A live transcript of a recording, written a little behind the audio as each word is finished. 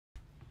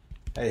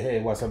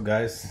Hey, what's up,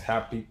 guys?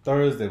 Happy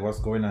Thursday. What's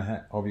going on?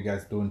 Hope you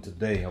guys doing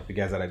today. Hope you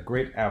guys had a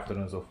great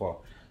afternoon so far.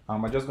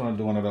 I'm just gonna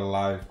do another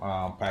live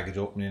package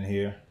opening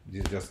here.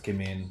 This just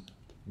came in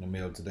the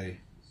mail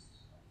today.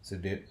 So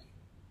did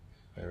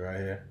right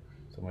here,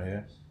 somewhere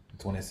here,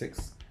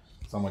 26.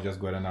 So I'm gonna just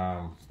go ahead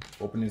and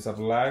open this up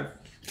live.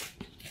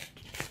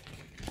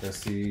 Let's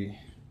see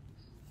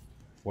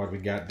what we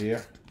got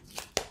there.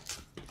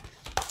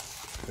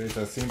 So it's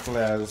as simple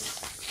as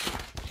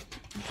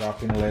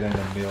dropping a letter in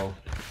the mail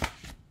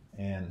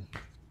and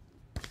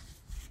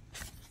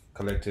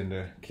collecting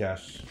the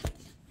cash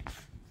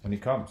when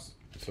it comes.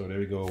 So there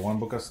we go, one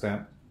book of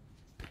stamp.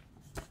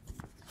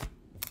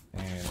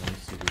 And let me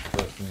see, this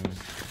person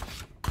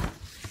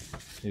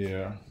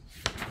here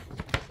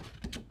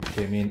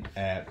came in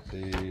at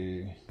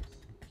this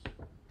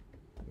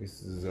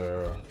is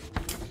a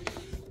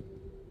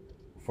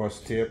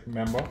first tip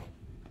member,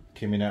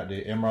 came in at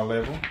the emerald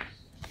level,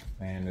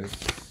 and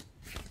it's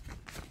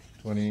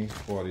 20,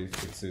 40,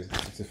 60,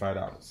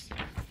 $65.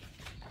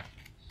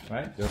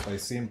 Right? Just by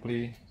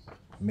simply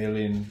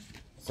mailing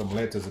some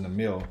letters in the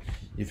mail.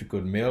 If you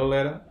could mail a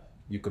letter,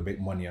 you could make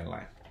money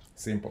online.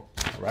 Simple.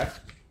 Alright?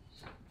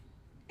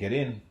 Get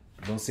in.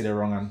 Don't sit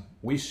around and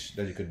wish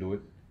that you could do it.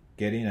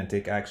 Get in and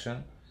take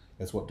action.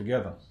 Let's work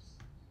together.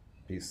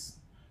 Peace.